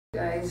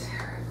Guys.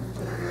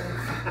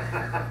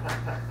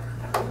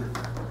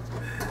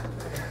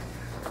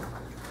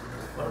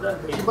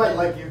 She might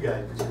like you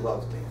guys, but she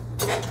loves me.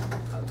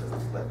 I'm just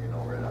letting you know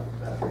right off the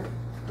bat.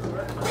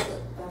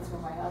 That's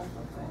what my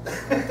husband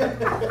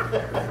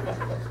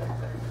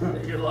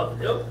thinks. You love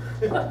him?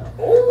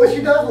 Well,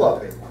 she does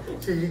love me.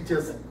 She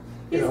just,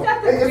 you know,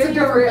 it's a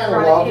different kind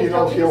of love, you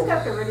know, she'll,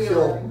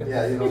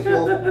 yeah, you know,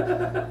 she'll,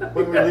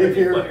 when we leave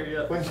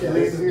here, when she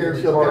leaves here,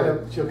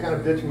 she'll kind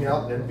of bitch me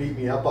out and then beat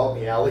me up out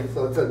in the alley,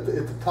 so it's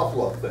a tough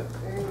love thing.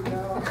 There you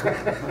go.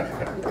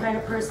 The kind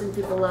of person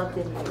people love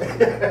to hate.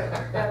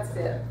 That's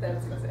it.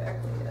 That's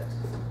exactly it.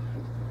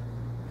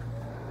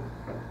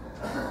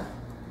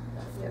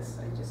 Yes,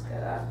 I just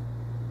got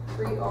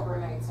 3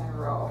 overnights in a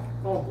row.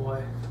 Oh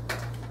boy.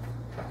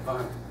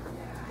 Fun.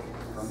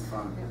 Yeah,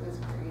 Fun. it was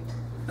great.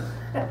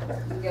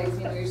 You guys,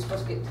 you know, you're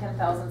supposed to get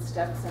 10,000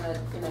 steps in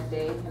a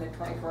day in a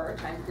 24-hour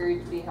time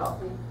period to be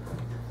healthy.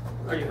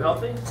 Are you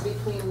healthy?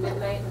 Between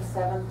midnight and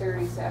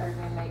 7:30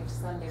 Saturday night to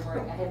Sunday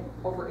morning, I had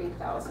over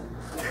 8,000.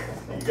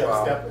 You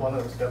got a one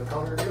of the step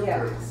counter?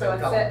 Yeah, so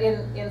it's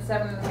in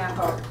 7.5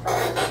 hours.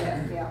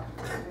 Yeah,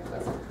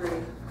 it was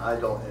pretty. I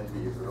don't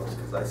envy you girls,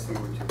 because I see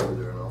what you do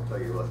there, and I'll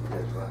tell you what, you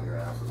guys run your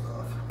asses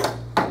off.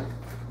 Do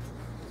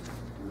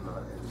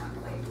not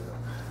envy you.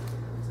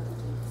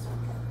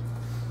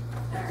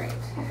 All right.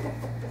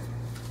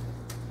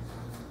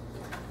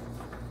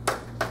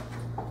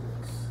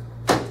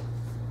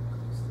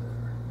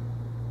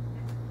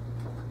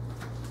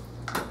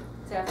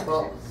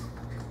 Well,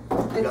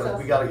 we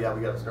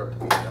gotta start the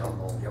meeting. I don't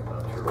know. I'm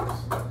not sure if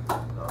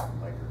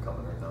Mike are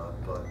coming or not,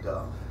 but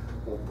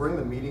we'll bring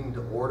the meeting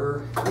to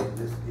order. And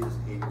this is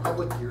a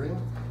public hearing,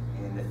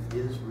 and it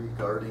is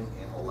regarding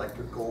an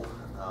electrical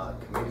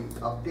committee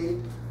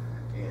update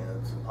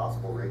and some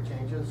possible rate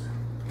changes.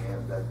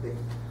 And I think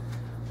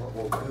what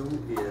we'll do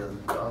is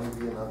Donnie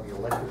being on the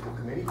electrical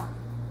committee,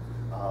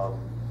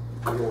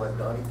 we'll let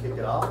Donnie kick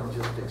it off and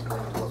just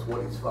explain to us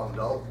what he's found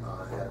out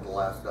at the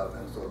last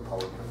Minnesota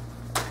Power.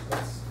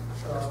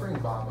 Let's bring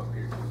Bob up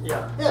here.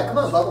 Yeah. Yeah, come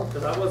on, Bubba.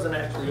 Because I wasn't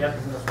actually at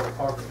the Minnesota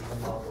Power Meeting when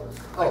Bob was.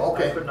 Oh,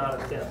 okay. I could not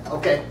attend.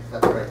 Okay,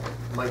 that's right.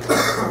 Mike.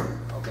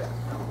 Okay.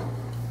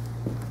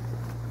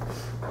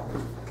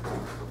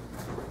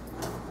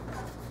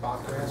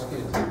 Bob, can I ask you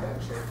to take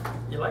that chair?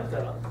 You like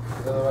that, huh?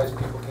 Because otherwise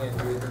people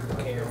can't hear the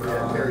camera.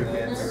 Yeah, Terry on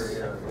can't this.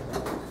 hear,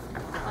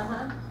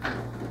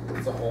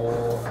 It's a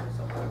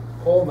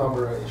whole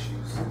number of issues.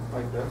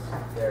 Like this?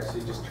 There, so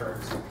you just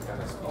turn so you can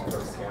kind of speak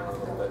towards the camera a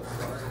little bit.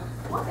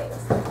 What?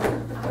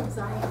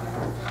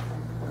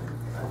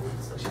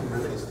 She can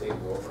move this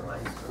table over.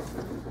 Like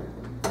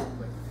the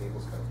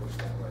table's kind of pushed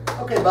that way.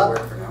 Okay, Bob.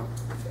 Work for now?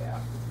 Yeah.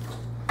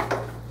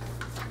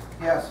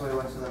 Yeah, so we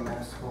went to the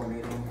municipal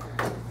meeting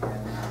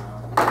and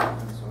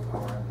Minnesota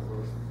Power and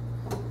Duluth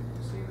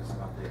just gave us an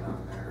update on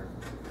their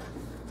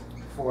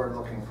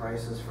forward-looking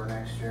prices for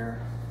next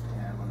year.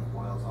 And when it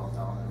boils all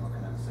down, they're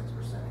looking at a 6%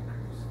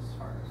 increase as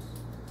far as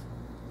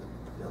the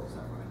bills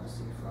that we're going to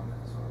see from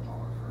Minnesota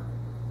Power for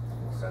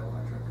wholesale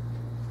electric.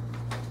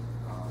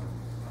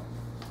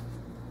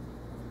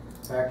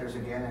 Factors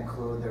again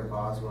include their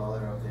Boswell.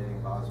 They're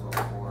updating Boswell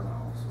 4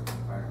 now, so it's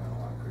an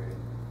environmental upgrade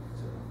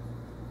to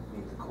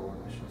meet the coal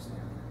emission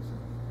standards.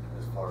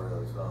 As far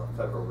as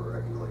federal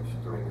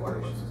regulations or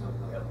requirements. Regulations of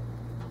the Yep.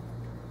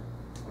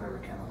 whatever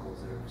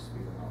chemicals they're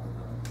spewing out of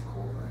the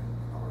coal burning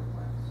power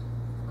plants.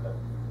 Okay.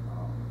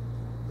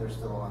 They're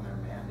still on their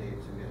mandate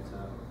to get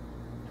to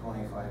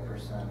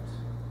 25%,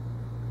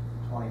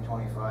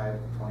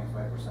 2025,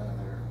 25% of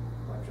their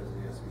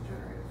electricity has to be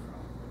generated from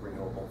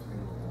renewables.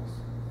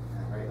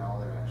 And right now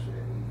they're actually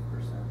at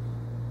 80%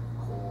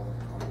 coal,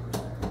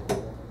 20%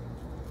 renewable.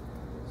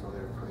 So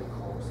they're pretty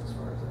close as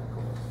far as that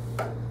goes.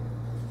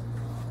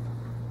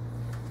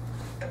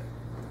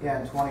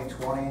 Yeah, in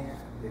 2020,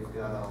 they've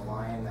got a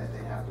line that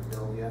they have to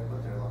build yet,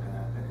 but they're looking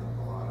at picking up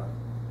a lot of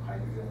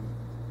hydrogen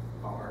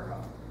power,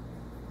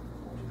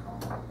 what do you call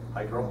them?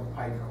 Hydro.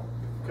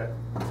 Okay.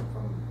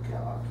 From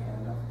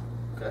Canada.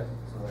 Okay.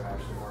 So they're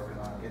actually working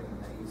on getting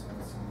the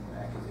easements and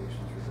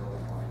accusations for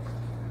building lines in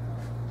Canada.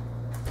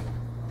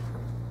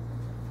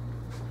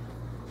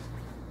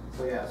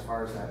 So yeah, as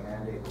far as that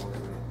mandate goes, we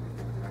think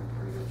they're in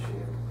pretty good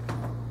shape.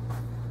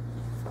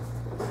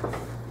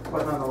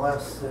 But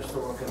nonetheless, they're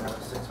still looking at a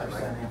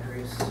 6%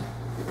 increase.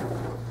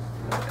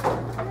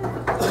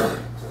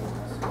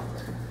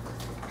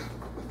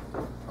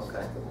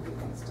 Okay.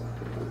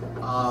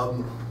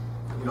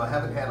 You know, I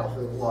haven't had a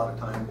whole lot of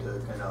time to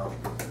kind of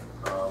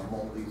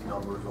mull these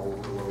numbers over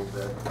a little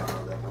bit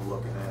that we're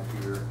looking at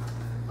here.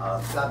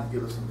 Scott will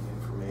give us some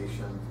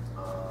information.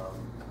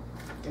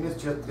 And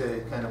it's just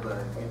kind of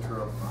an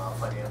interim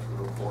financial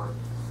report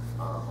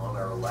on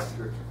our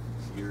electric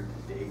year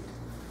to date.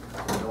 I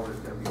know there's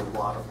going to be a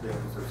lot of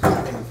things. There's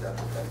some things that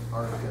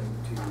aren't going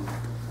to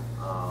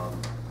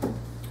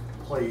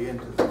play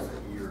into this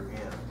at year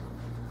end.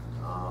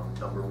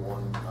 Number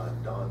one,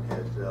 Don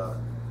had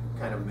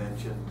kind of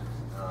mentioned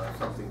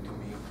something to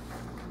me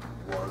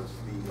was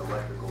the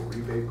electrical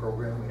rebate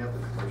program. We have the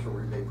commercial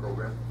rebate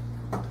program.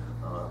 It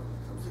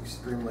was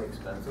extremely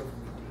expensive.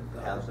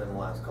 It has been the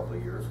last couple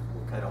of years.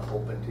 We're kind of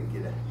hoping to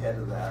get ahead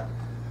of that,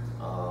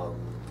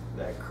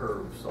 that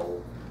curve,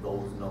 so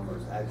those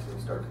numbers actually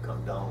start to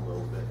come down a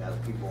little bit as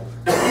people,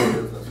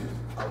 businesses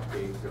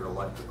update their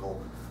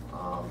electrical. You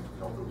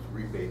know, those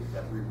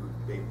that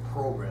rebate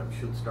program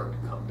should start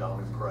to come down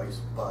in price,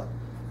 but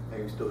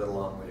maybe we still got a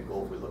long way to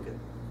go if we look at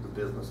the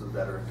businesses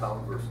that are in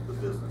town versus the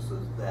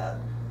businesses that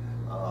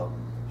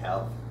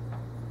have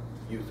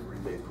used the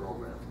rebate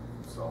program.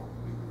 So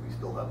we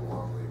still have a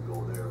long way to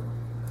go there.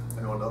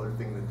 I know another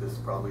thing that this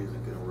probably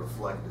isn't going to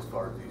reflect as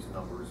far as these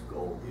numbers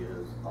go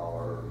is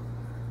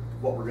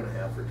what we're going to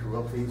have for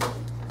true-up fees.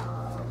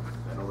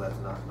 I know that's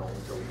not known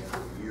until the end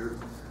of the year.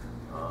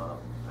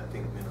 I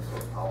think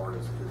Minnesota Power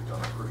has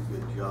done a pretty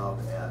good job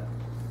at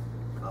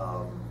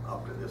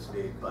up to this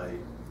date by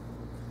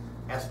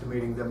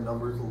estimating them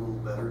numbers a little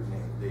better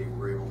than they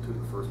were able to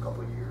the first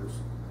couple of years,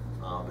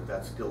 but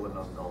that's still an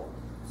unknown.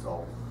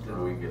 So Did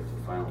we get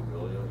the final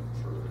bill yet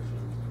for this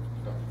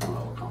year?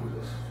 Well, it'll come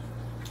this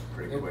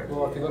pretty quick.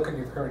 Well, if you look at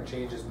your current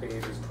changes page,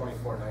 it's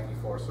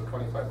 $24.94, so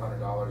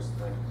 $2,500,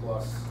 then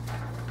plus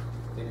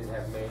they didn't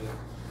have May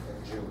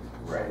and June.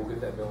 Right. So we'll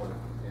get that bill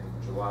in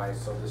July,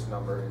 so this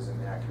number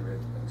isn't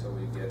accurate until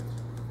we get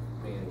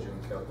May and June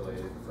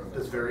calculated from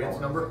this variance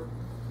number?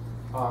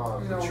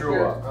 No,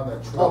 True up. On the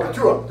true Oh,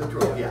 up. the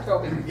true-up, yeah.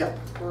 Toby, Yeah.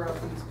 we're up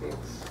these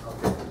bids.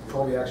 Okay.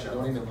 Toby, actually,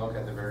 don't even look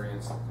at the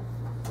variance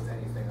with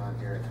anything on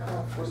here, it kind Oh,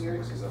 of for just your-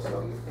 mixes us for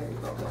up. your-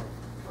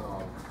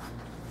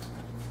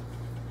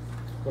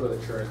 Go to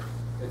the chart,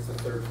 it's the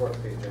third,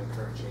 fourth page in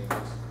current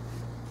changes.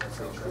 That's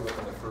the true up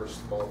in the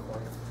first bullet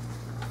point.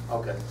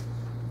 Okay.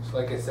 So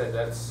like I said,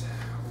 that's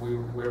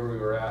where we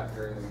were at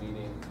during the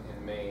meeting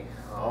in May,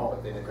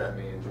 but they didn't have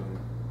okay. May and June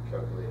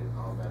calculated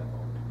on that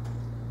amount,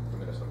 the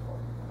Minnesota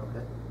Power.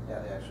 Okay. Yeah,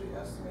 they actually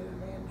estimated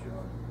May and June.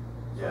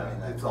 So, Yeah, I mean,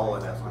 that it's all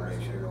an 2,500 is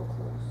estimation. real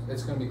close.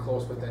 It's gonna be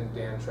close, but then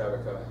Dan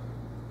Travica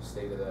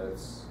stated that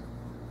it's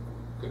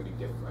gonna be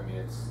different, I mean,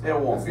 it's. It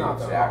won't it's be not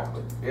the exact,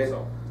 amount, but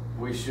so.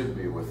 we should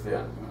be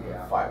within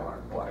Yeah.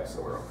 500 bucks,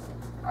 Okay. so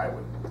I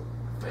would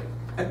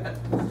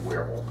think,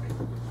 we're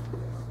hoping.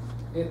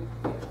 It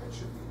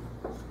should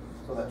be.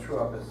 So that true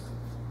up is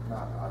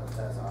not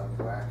as out of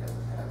whack as it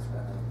has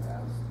been in the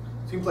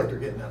past. Seems like they're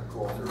getting that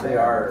closer. They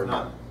are. It's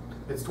not,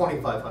 it's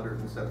 2,500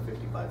 instead of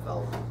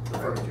 55,000. The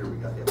first year we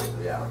got hit with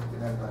it. Yeah.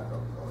 And then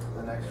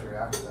the next year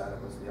after that, it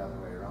was the other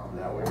way around.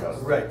 Yeah, we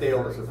got- Right, they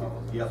owe us a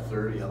 30,000. yep,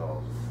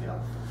 30,000. Yeah.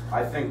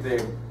 I think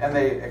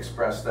they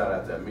expressed that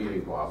at that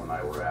meeting Bob and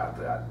I were at,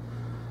 that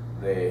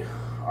they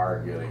are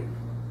getting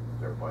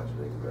their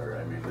budgeting better.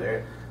 I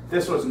mean,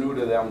 this was new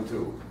to them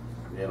too,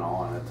 you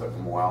know, and it took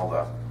them a while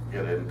to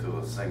get into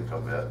the sync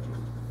of it.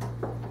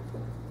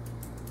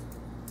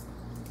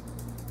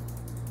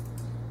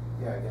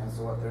 Yeah, again,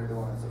 so what they're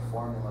doing is a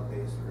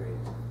formula-based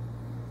rate.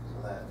 So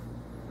that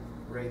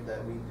rate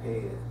that we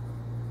pay,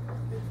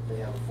 if they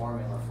have a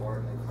formula for it,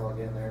 and they plug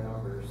in their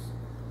numbers,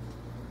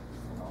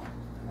 you know,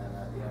 and then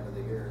at the end of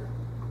the year,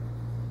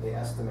 they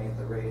estimate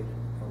the rate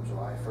from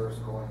July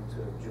 1st going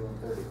to June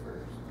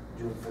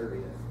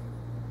 30th.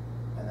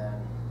 And then,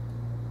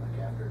 like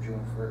after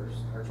June 1st,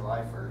 or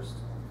July 1st,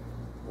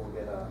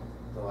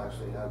 they'll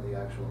actually have the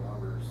actual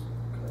numbers.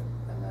 Okay.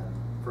 And then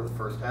For the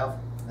first half?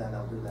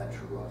 they'll do that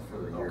true up for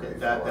the year. Okay, before.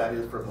 that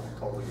is for the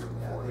total year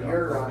Yeah, before. the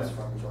year Okay. runs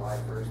from July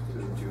 1st to To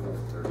June June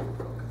 30th.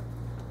 30th, okay.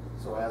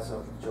 So as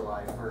of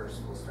July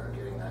 1st, we'll start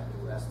getting that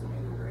new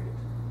estimated rate,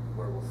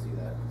 where we'll see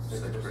that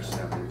 6%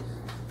 6%. increase.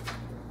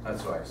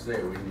 That's why I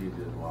say we need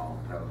to, well,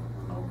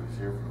 nobody's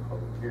here for the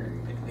public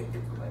hearing.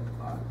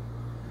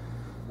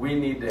 We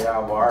need to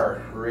have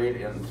our rate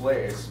in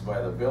place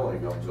by the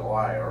billing of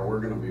July, or we're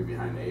gonna be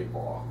behind the 8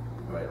 ball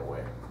right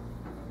away.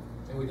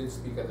 And we did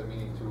speak at the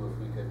meeting too, if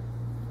we could,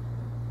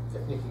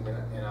 if Nikki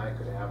and I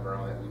could have her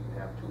on it, we can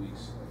have 2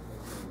 weeks,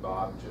 Nikki and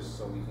Bob, just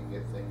so we can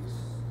get things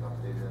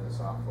updated in the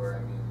software. I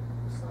mean,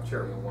 it's not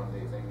Sure. really a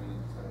one-day thing, we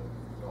need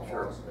to know how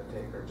Sure. long it's gonna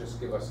take, or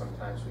just give us some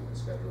time so we can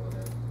schedule it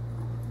in.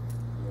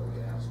 You know,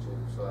 we asked to,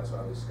 so that's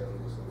why we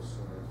scheduled this a little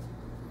sooner.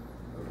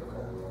 Move the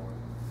call rolling.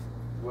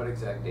 What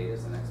exact date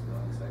is the next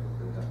billing cycle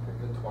for the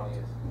district? The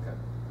 20th. Okay.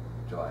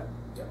 July.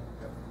 Yep.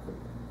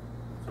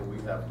 So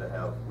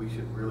we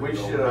should really. We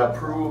go should with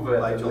approve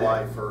it by the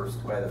July next-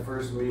 1st. By the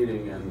first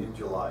meeting In in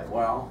July.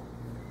 well,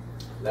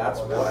 that's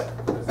Well,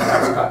 what,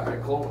 that's cutting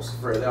it close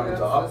for them to That's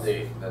the-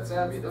 update. That's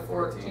gonna be That's the the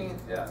 14th. 14th.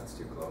 Yeah, it's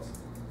too close.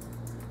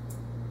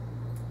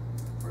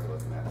 We're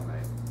looking at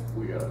tonight.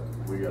 We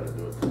gotta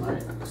do it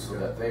tonight, so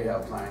that they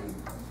have time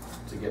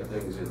to get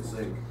things in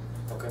sync.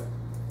 Okay.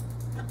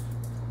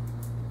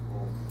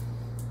 We'll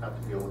have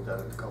to deal with that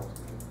at the council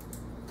meeting.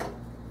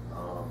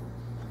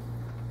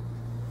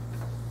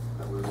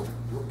 I was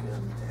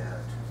looking at,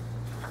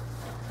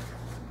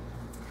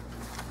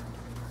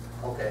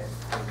 okay,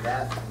 and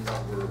that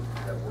number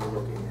that we're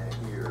looking at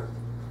here,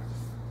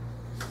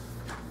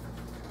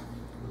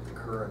 with the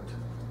current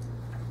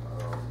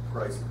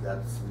price,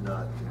 that's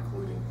not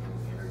including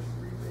any energy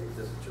rebate.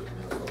 This is just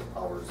Minnesota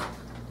Power's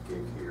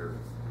gig here.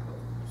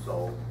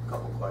 So, a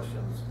couple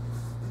questions.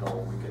 No,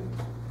 we can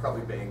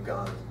probably bank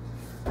on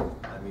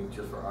mean,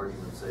 just for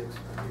argument's sake,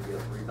 maybe a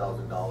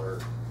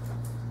 $3,000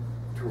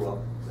 true-up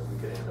that we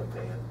could end up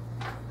paying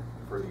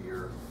for the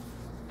year.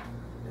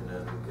 And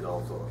then we could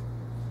also,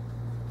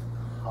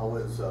 how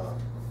is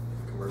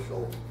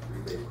commercial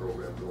rebate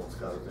program going,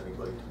 Scott? Has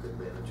anybody took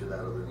advantage of that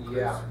other than Chris?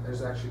 Yeah,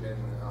 there's actually been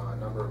a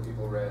number of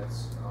people,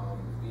 Reds,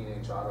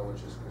 B&H Auto,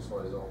 which is Chris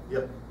Loizel.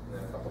 Yep. And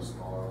then a couple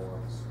smaller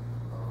ones.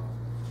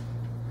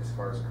 As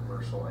far as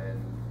commercial,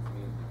 and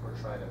we're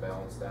trying to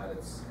balance that.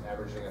 It's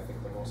averaging, I think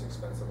the most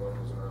expensive one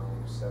was around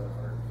 $750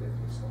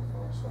 so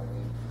far, so I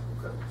mean.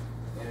 Okay.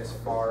 And as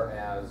far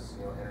as,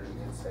 you know, Energy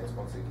Insights,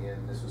 once again,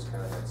 this was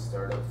kind of that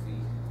startup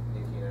fee.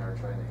 Nikki and I are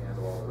trying to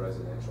handle all the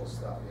residential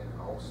stuff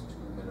in-house to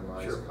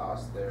minimize Sure.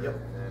 cost there. Yep.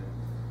 And then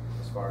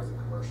as far as the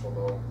commercial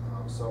though,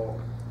 so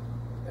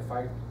if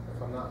I'm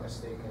not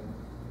mistaken,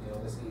 you know,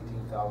 this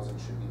 18,000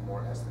 should be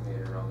more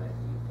estimated around that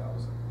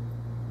 8,000.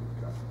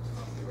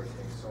 Give or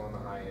take, so on the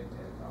high end,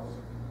 10,000.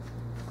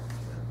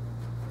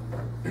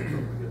 We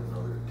get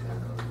another 10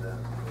 out of that,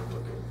 we're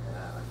looking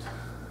at.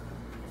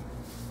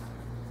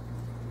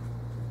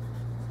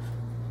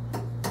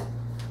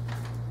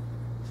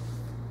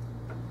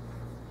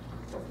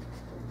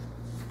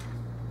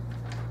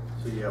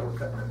 So yeah, we're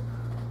cutting it,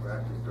 we're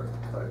actually starting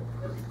to cut it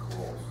pretty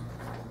close.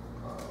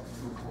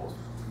 Too close?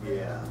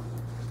 Yeah,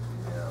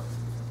 yeah.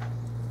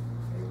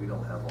 And we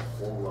don't have a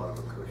whole lot of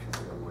a cushion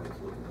here, the way it's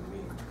looking to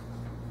me,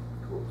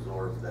 to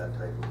absorb that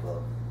type of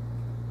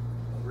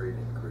a rate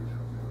increase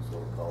from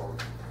Minnesota Power.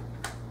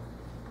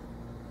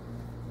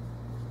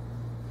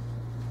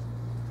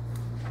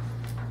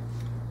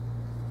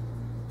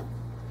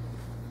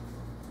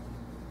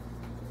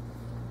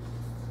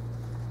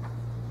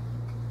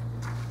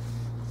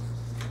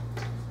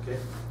 Okay,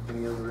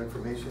 any other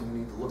information we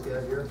need to look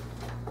at here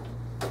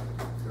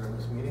during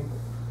this meeting?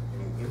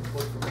 Any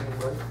input from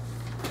anybody?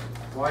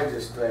 Well,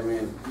 I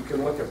mean, you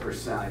can look at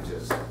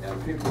percentages,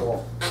 and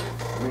people,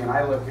 I mean,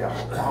 I look at,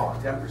 wow,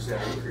 a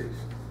 10% increase.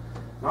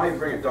 Now you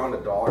bring it down to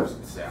dollars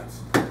and cents.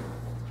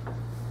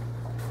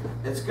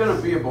 It's gonna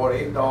be about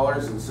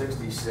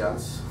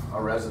 $8.60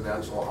 a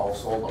residential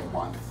household a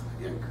month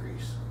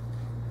increase.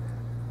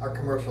 Our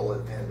commercial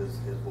end is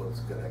what's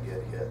gonna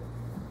get hit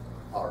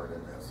hard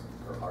in this,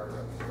 or harder. I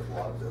mean, there's a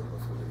lot of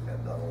business that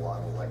depend on a lot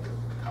of electric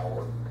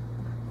power.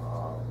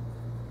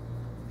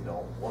 You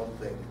know, one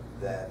thing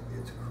that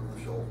it's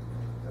crucial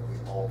that we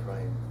all try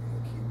and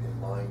keep in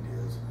mind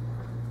is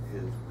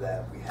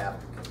that we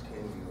have to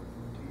continue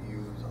to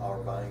use our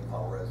buying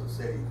power as a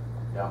city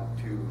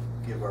to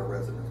give our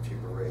residents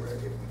cheaper rates.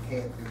 If we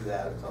can't do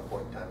that, at some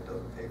point in time, it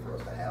doesn't pay for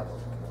us to have them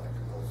on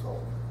electrical.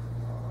 So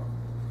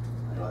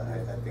you know,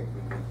 I think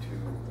we need to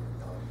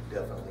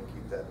definitely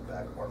keep that in the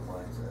back of our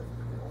minds that,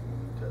 you know, we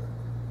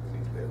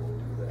need to be able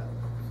to do that.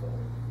 So,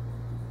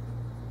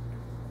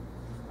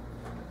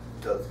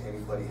 does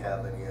anybody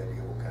have any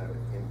idea what kind of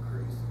an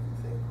increase you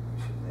think we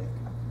should make?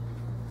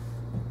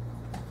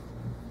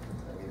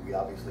 I mean, we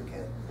obviously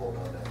can't vote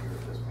on that here at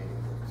this meeting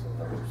with some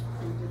numbers.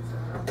 We did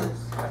some numbers.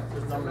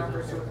 There's Some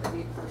numbers numbers in with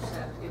here.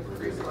 8%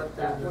 increase, what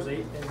that There's would, 8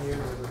 in here,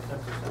 there's a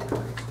 10%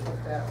 increase. what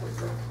that would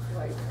look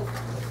like.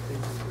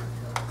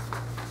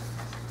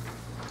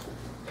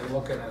 And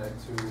looking at it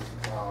too,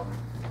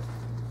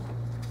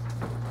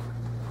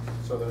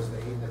 so there's the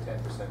 8 and the 10%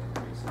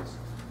 increases,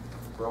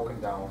 broken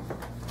down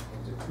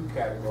into two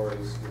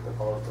categories with the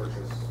power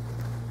purchase.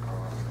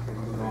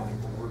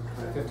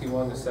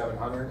 51 to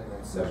 700 and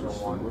then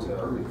 701 to, I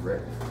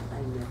never.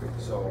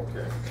 so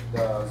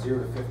the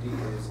 0 to 50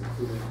 is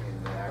included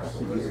in the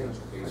actual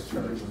residential base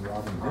charge.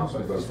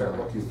 But if you start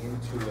looking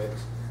into it,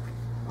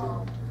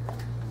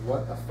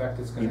 what effect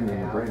it's gonna Even in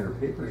the have Brainerd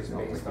paper, is it's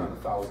not based like on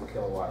that. 1,000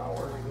 kilowatt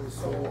hour. Oh, I didn't see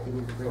So anything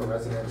in the for Brainerd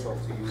residential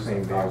to use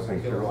Same day, 1,000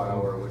 same kilowatt share.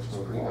 hour, which is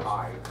pretty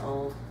high,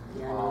 Oh,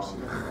 yeah, I know she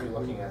doesn't you're like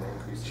looking me. at an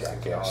increase of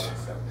Jackass.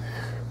 $6.70.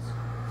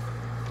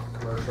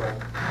 Commercial.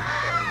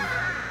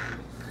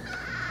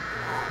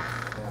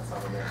 That's on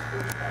the next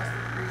page, past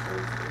the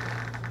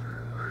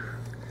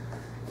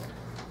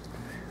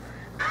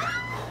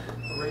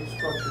The rate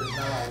structure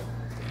now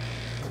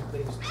is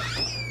based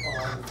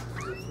on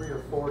the 3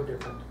 or 4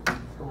 different,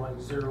 from like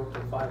 0 to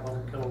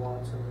 500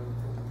 kilowatts, and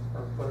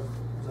or what,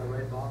 is that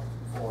right, Bob?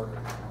 4.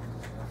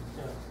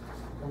 Yeah,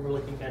 and we're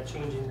looking at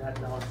changing that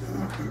now to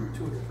 2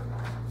 different.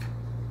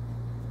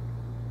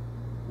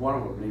 One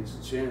of them needs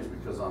to change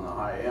because on the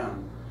high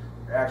end,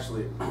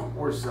 actually,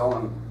 we're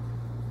selling,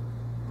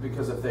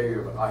 because if they,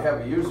 a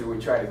heavy user, we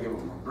try to give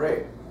them a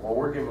break. Well,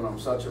 we're giving them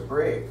such a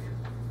break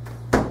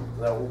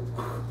that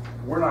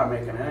we're not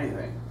making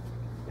anything.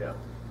 Yeah.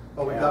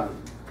 Well, we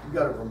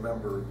gotta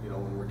remember, you know,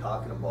 when we're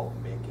talking about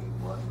making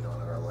money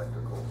on our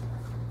electrical,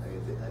 I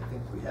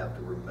think we have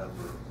to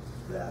remember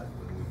that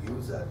when we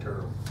use that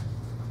term,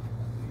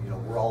 you know,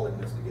 we're all in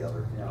this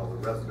together. You know,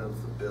 the residents,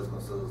 the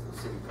businesses, the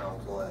city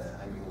council,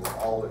 I mean, we're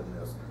all in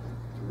this.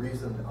 The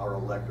reason our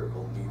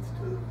electrical needs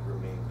to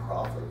remain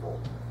profitable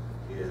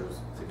is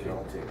To you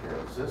know, take care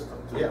of the system.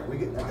 too. yeah,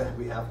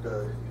 we have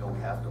to, you know, we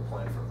have to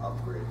plan for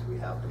upgrades, we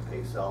have to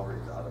pay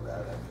salaries out of that.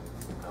 I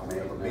mean, now we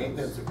have a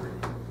maintenance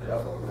agreement with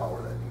Minnesota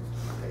Power that needs to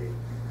be paid,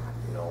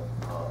 you know.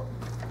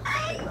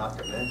 not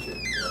to mention,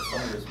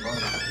 some of this money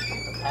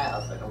in the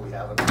past, I know we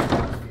haven't in the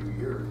last few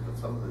years, but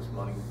some of this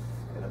money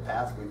in the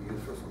past we've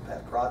used for some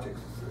pet projects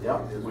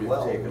Yep, as we've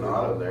well. taken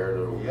out of there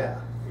to. Yeah.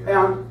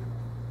 And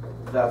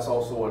that's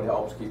also what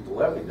helps keep the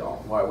levy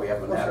down, why we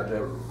haven't had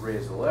to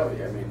raise the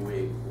levy. I mean,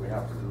 we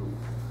have to do.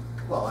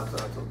 Well, on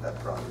some pet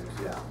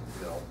projects, yeah,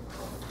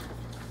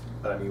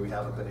 but I mean, we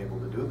haven't been able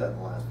to do that in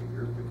the last few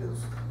years because.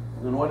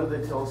 And what did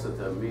they tell us at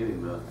the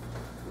meeting,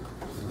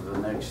 the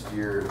next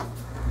year?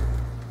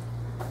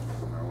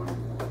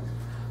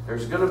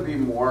 There's gonna be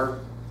more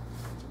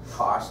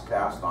cost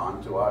passed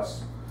on to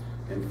us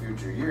in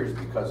future years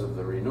because of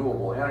the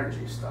renewable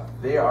energy stuff.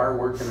 They are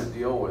working a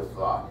deal with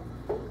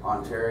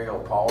Ontario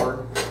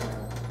Power,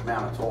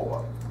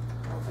 Manitoba.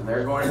 And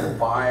they're going to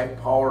buy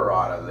power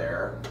out of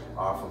there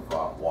off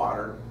of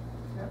water.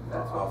 Yep,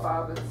 that's what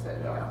Bob had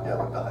said.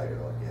 Yeah, with the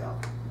hydro, yeah.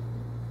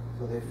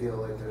 So they feel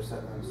like they're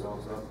setting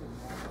themselves up,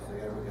 if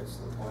it ever gets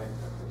to the point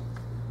at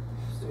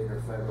the state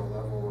or federal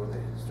level where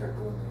they start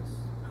doing these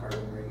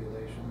carbon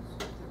regulations,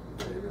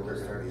 they really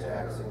start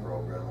taxing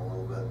program a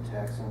little bit.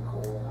 Taxing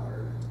coal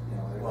or,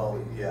 they're Well,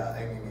 gonna be yeah,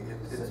 I mean,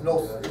 it's sitting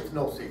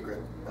no secret.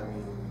 I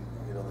mean,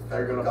 the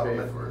They're federal gonna pay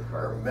government, for it, or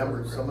carbon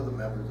members, program. some of the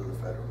members of the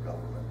federal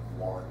government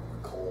want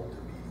coal to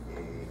be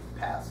a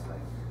pass thing,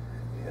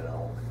 and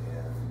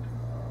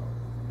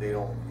they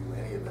don't view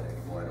any of it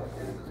anymore, I don't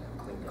believe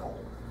it's clean coal,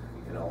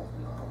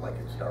 like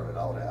it started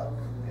out at.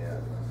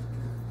 And,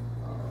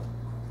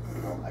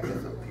 I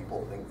guess if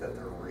people think that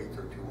their rates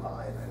are too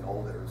high, and I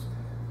know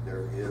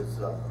there is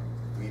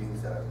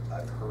meetings that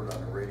I've heard on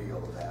the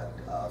radio that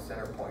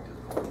CenterPoint is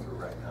going through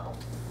right now.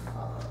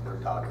 They're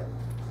talking,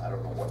 I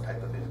don't know what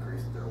type of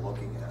increase they're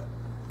looking at,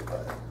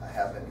 but I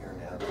have been hearing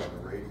that on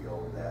the radio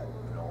that,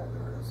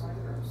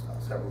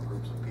 there's several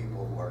groups of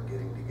people who are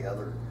getting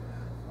together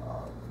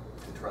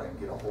to try and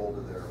get a hold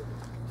of their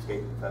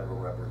state and federal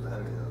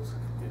representatives,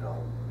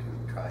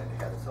 to try and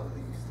head some of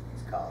these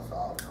costs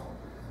off.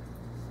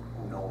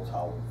 Who knows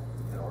how,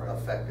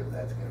 effective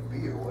that's gonna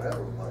be or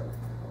whatever, but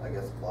I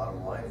guess the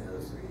bottom line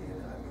is,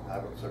 I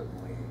would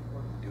certainly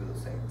do the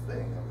same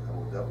thing. I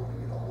will definitely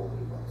get a hold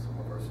of some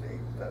of our state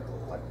and federal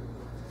elected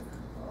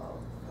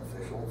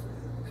officials and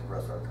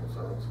express our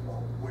concerns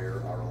about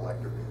where our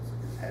electric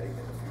is heading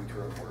in the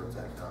future and where it's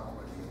at now.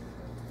 I mean,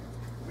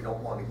 we don't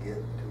want to get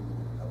to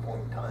a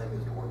point in time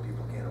as to where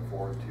people can't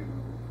afford to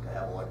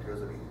have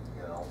electricity,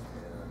 and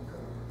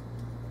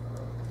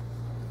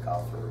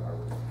costs are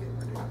getting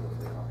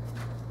ridiculously high.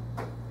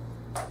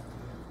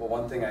 Well,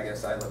 one thing I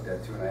guess I looked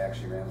at too, and I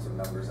actually ran some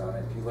numbers on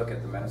it, if you look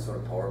at the Minnesota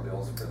power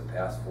bills for the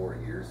past 4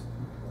 years,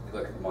 if you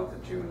look at the month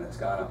of June, it's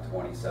gone up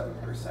 27%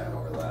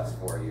 over the last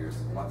 4 years.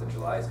 The month of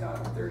July's gone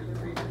up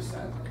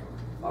 33%.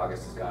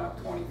 August has gone up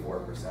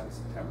 24%,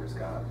 September's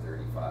gone up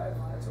 35%.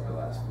 That's over the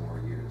last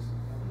 4 years.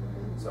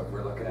 So if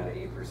we're looking at an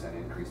 8%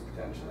 increase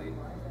potentially,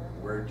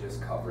 we're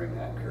just covering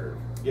that curve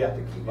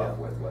to keep up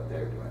with what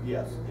they're doing.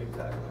 Yes,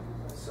 exactly.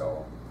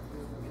 So,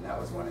 that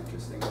was one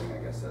interesting thing, I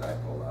guess, that I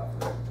pulled off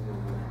there.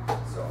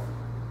 So,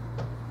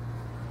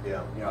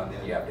 Yeah. And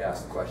then you have to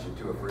ask the question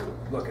too, if we're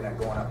looking at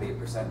going up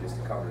 8% just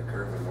to cover the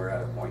curve, and we're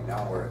at a point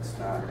now where it's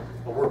not.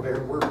 But we're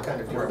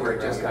kind of. We're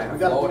just kind of we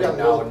got floating a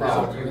now. little Now,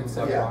 problem. You can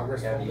send Yeah.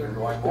 progress have you folder.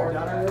 going more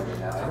than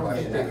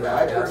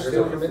that? There's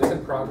a commits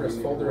in progress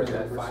folder in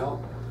that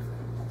file,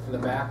 in the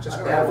back, just.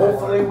 And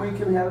hopefully we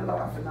can head it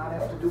off and not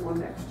have to do one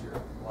next year.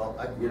 Well,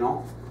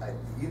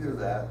 either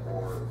that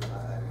or,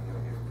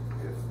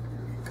 if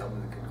you come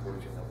to the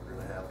conclusion that we're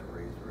gonna have to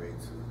raise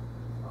rates,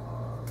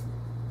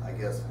 I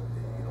guess, if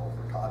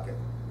we're talking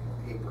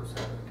 8%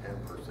 or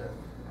 10%,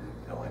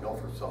 I know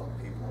for some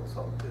people in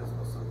some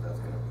businesses, that's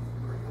gonna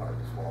be pretty hard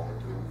to swallow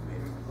too.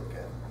 Maybe we look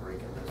at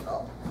breaking this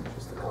up,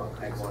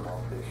 X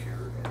amount this year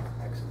and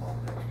X amount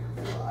next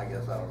year. I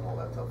guess, I don't know,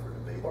 that's up for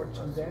debate, but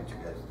that's what you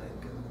guys think.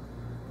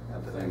 And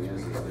the thing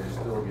is, they're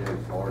still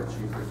getting power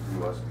cheaper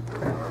to us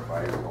because they are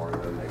buying power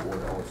than they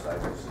would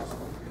outside the system.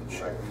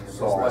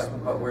 So,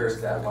 But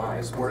where's that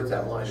line? Where's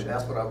that line, and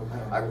that's what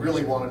I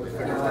really wanted to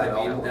figure that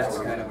out. That's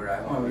kind of where I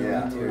want to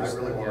Yeah, I be too.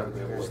 really wanted to be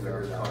able to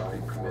figure that out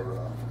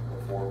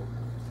before.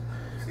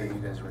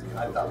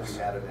 I thought we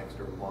had an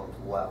extra month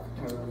left.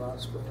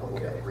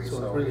 Okay,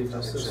 so it's really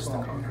just this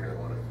one.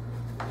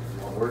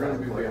 we're gonna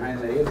be behind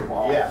the 8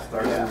 ball. Yeah,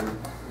 starting.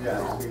 yeah,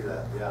 I see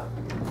that, yeah.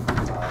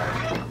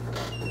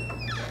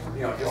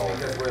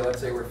 Just because let's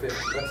say we're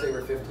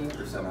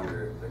 15%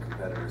 under the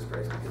competitor's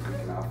price because we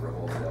can offer a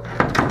wholesale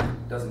price.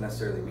 Doesn't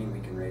necessarily mean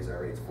we can raise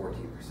our rates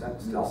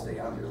 14%, still stay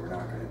under. We're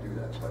not gonna do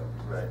that, but.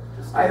 Right.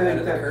 to stay I ahead think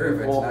of the that curve,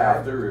 it's people not-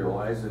 have to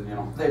realize, and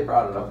they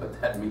brought it up at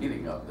that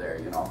meeting up there,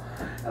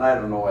 and I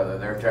don't know whether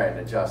they're trying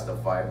to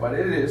justify, but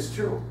it is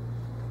true.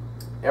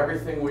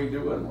 Everything we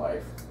do in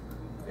life,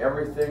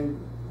 everything,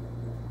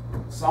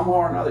 somehow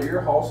or another,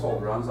 your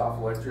household runs off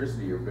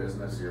electricity, your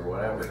business, your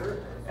whatever.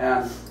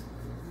 And,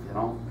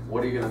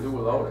 what are you gonna do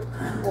without it?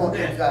 Well,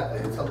 exactly,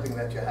 it's something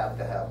that you have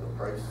to have, the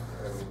price,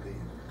 the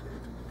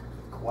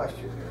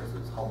question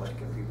is how much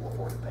can people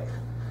afford to pay,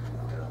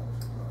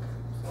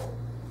 so.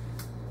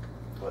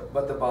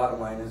 But the bottom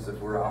line is if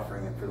we're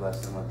offering it for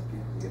less than what the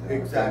people get. in the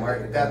Exactly,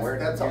 market, that's, then we're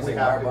that's something we using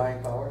have our to.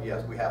 buying power.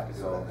 Yes, we have to do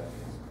So-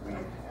 that. We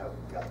have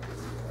got to do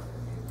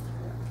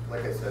that.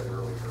 Like I said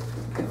earlier,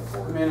 we can't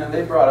afford. I mean, and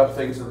they brought up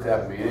things at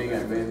that meeting,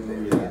 I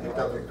mean,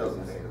 It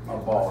doesn't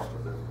about,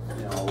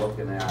 you know,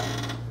 looking at,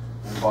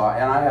 and Bob,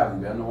 and I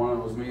haven't been to one of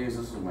those meetings,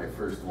 this was my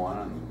first one,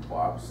 and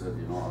Bob said,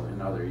 you know,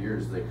 in other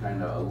years, they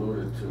kinda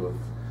alluded to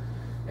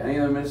if any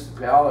of the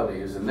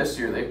municipalities, and this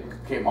year they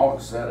came out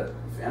and said it,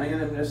 if any of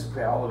the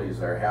municipalities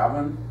are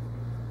having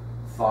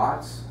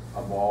thoughts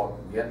about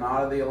getting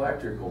out of the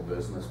electrical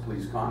business,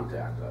 please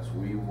contact us.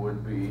 We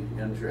would be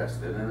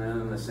interested. And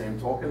then in the same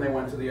token, they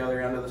went to the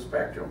other end of the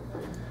spectrum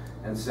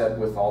and said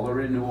with all the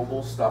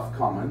renewable stuff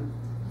coming,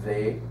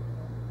 they,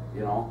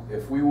 you know,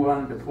 if we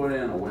wanted to put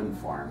in a wind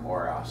farm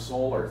or a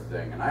solar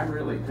thing, and I'm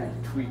really kind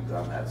of tweaked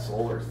on that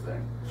solar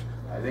thing,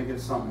 I think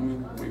it's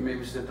something we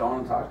maybe sit down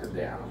and talk to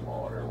Dan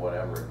about or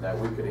whatever, that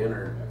we could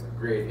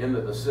integrate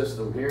into the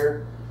system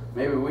here.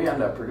 Maybe we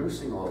end up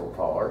producing a little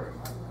power.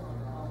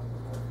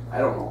 I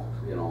don't know,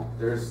 you know,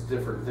 there's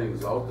different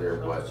things out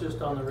there, I was but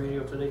just on the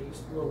radio today,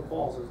 East Little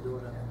Falls is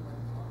doing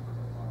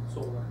it.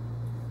 Solar.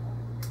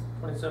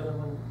 27,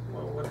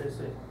 what'd they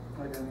say?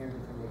 I didn't hear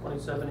anything.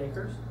 27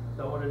 acres? Is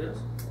that what it is?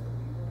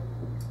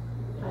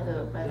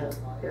 By the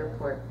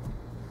airport.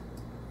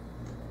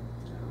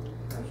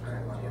 There's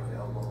grant money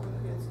available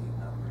and it gets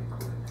eaten up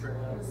pretty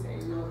quick.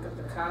 Say you look at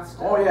the cost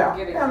of oh yeah,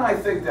 getting, and I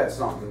think that's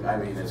something, I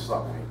mean, it's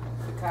something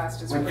the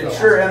cost is we really can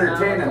sure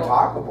entertain and astronomical.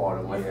 talk about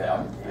it with Yeah,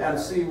 them yeah. and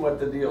see what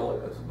the deal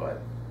is, but.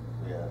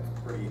 Yeah,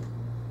 it's pretty,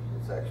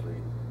 it's actually,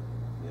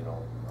 you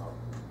know,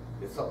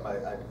 it's something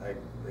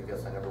I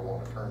guess I never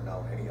want to turn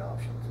down any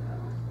options.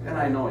 And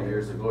I know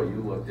years ago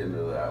you looked into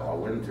that, a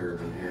wind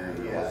turbine here, and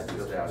it Yeah, was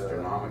just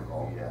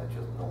astronomical. Yeah,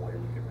 just no way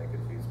we could make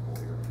it feasible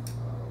here.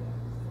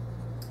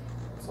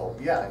 So,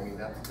 yeah, I mean,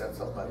 that's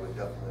something I would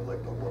definitely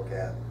like to look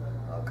at,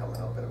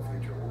 coming up at a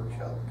future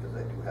workshop, because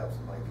I do have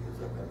some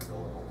ideas I've been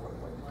going over,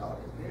 I'd like to talk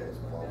with you guys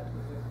about.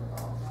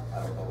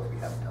 I don't know if we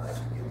have time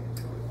to get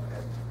into it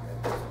at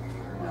this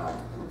meeting or No, not.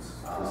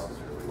 this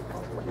is really a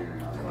public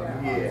hearing on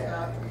that. Yeah. It's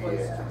not the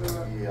place to do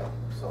it. Yeah,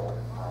 so,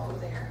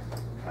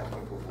 I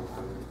think what we'll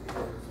do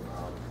is,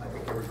 I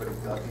think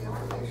everybody's got the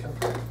information.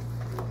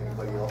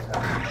 Anybody else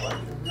have any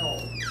questions? No.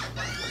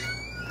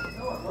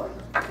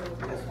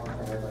 I guess one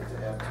thing I'd like to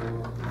add too,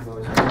 you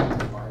always have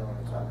to mind when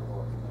we talk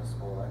about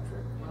municipal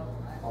electric,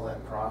 all that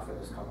profit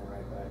is coming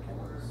right back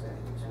into the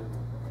city too.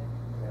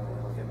 You know, when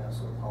you look at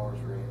Minnesota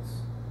Power's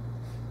rates,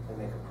 they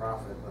make a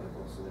profit, but it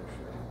goes to their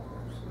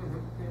shareholders.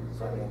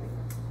 So I mean,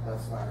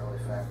 that's not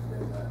really factored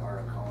in that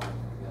our economy,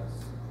 I guess.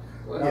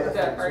 Well, Yeah,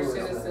 that our too, is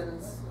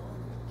citizens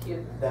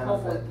can, Benefit.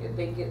 hopefully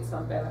they get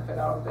some benefit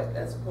out of it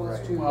as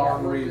opposed to, Right. yeah,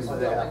 Well, we're just the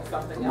building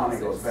something else. money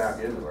goes It's-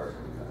 back into our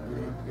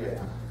community.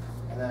 Yeah.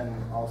 And then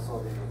also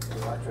the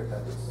electric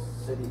that the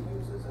city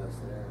uses as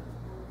their,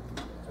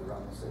 to run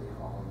the city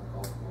hall and the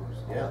golf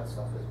course, all Yeah. that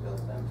stuff is built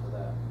into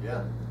that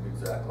Yeah,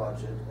 exactly.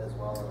 budget as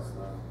well as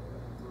the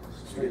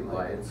Street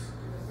lights.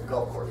 The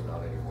golf course,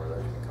 not anymore,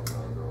 that's gonna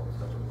come out of their own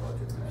separate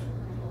budget.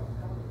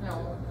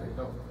 No,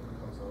 No,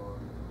 so,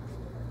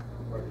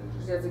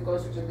 because it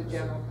goes to the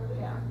general,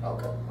 yeah.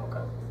 Okay,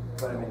 okay.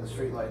 But I mean, the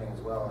street lighting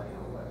as well, I mean,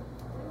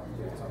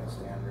 it's on the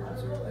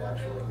standards or the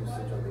actual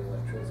usage of the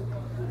electricity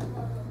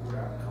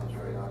comes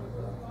right out of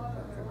the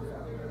electric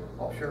factor.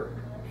 Oh, sure,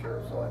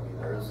 sure, so I mean,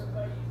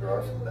 there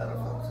are some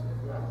benefits.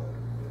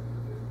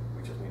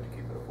 We just need to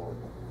keep it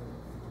affordable.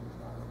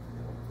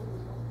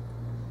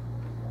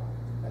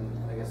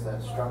 And I guess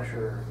that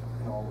structure,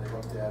 you know, we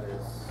looked at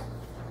is,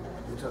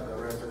 we took a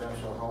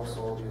residential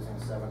household using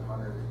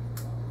 700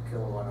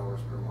 kilowatt hours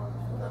per month,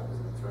 and that was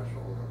the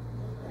threshold.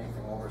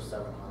 Anything over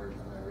 700,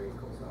 then the rate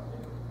goes up.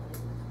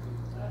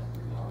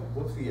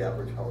 What's the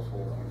average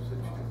household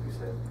usage, did we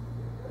say?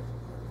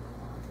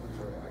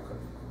 sorry,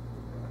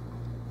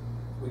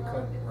 we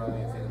couldn't run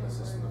anything in the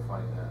system to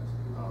find that.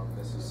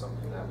 This is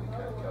something that we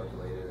kind of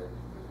calculated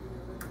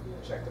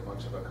and checked a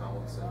bunch of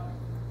accounts and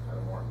had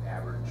a more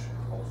average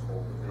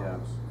household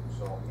accounts.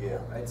 So, Yeah.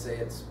 I'd say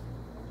it's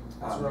it's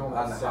on around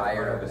the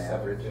higher of to an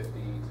average.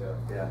 750 to,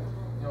 Yeah.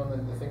 you know, and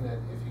then the thing that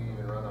if you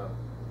even run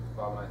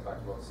Bob and I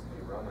talked about, if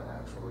you run an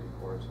actual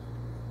report,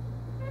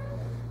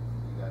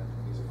 you got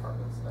these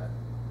apartments that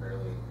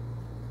barely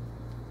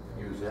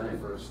Use the any.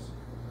 first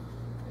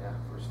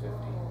 50,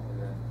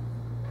 and then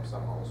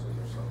some houses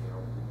or some, you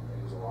know,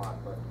 they use a lot,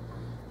 but,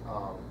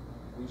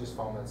 we just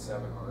found that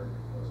 700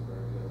 was a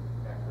very good,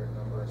 accurate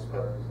number as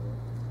far as.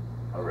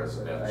 A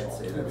residential. I'd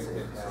say We that's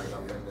didn't have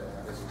nothing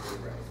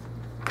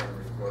to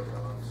report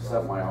on, so.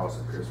 Except my house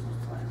at Christmas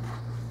time.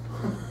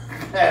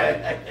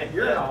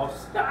 Your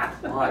house.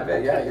 Well, I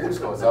bet, yeah, yours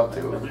goes up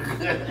too.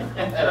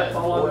 That's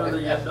all under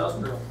the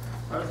industrial.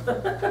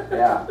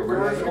 Yeah.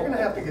 You're gonna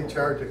have to get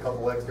charged a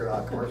couple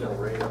extra commercial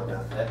rate on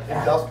that,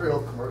 industrial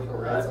commercial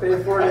rate. That's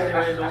paid for it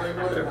anyway, don't make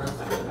no difference.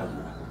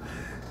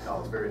 No,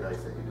 it's very nice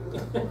that you do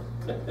that.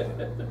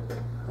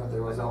 But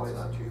there was I know always, it's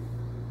not cheap.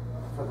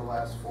 for the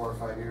last 4 or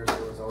 5 years,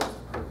 there was always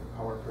a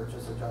power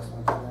purchase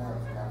adjustment in there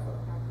of half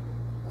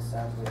a the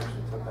sense, we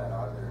actually took that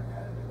out of there and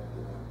added it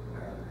into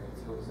the other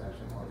rates, so it was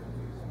actually more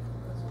confusing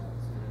for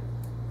residents.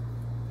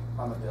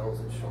 On the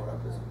bills, it showed up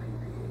as a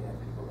PPA and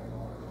people didn't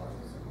know what it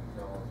was.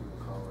 No,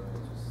 people call it,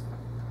 Just,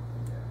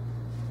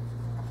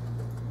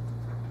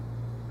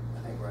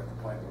 I think we're at the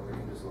point where we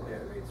can just look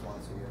at rates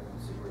once a year and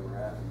see where we're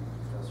at and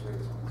adjust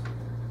rates once a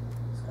year.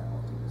 It's kind of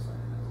what we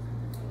decided as a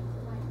community.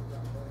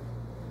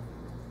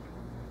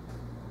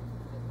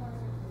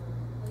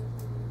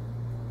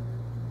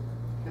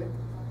 Okay.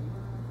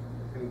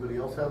 Anybody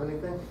else have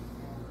anything? If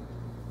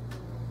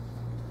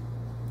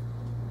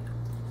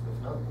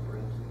not, we'll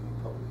bring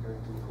the public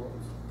hearing to a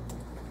close.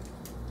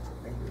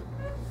 Thank you.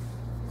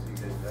 See you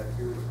guys back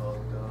here in about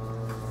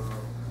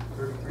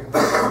 33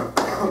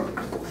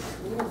 minutes.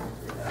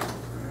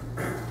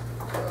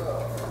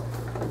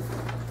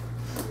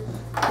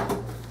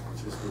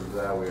 Just as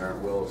that, we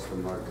aren't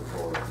Williston, North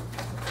Dakota.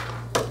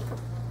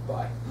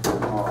 Bye.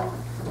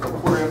 The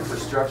poor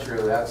infrastructure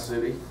of that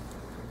city,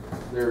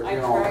 they're, I you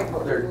tried, know,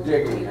 but they're we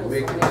digging and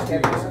making just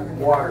streets and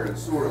water and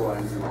sewer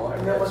lines and all that.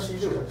 And then what you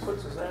do, it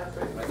puts his ass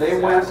right. They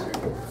went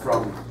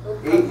from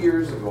 8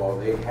 years ago,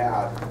 they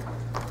had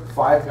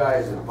 5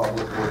 guys in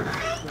public works.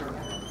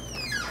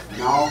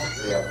 Now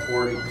they have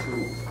 42.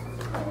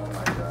 Oh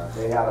my gosh.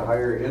 They had to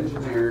hire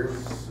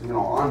engineers, you know,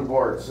 on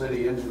board,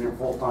 city engineer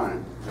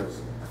full-time,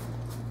 just,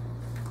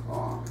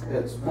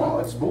 it's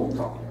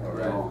boomtown, you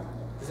know.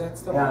 Is that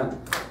still And on?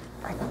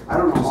 I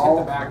don't know Just how.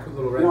 hit the back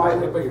little red You know,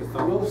 button, put your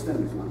thumb.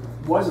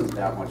 Williston wasn't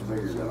that much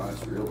bigger than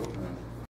us, really.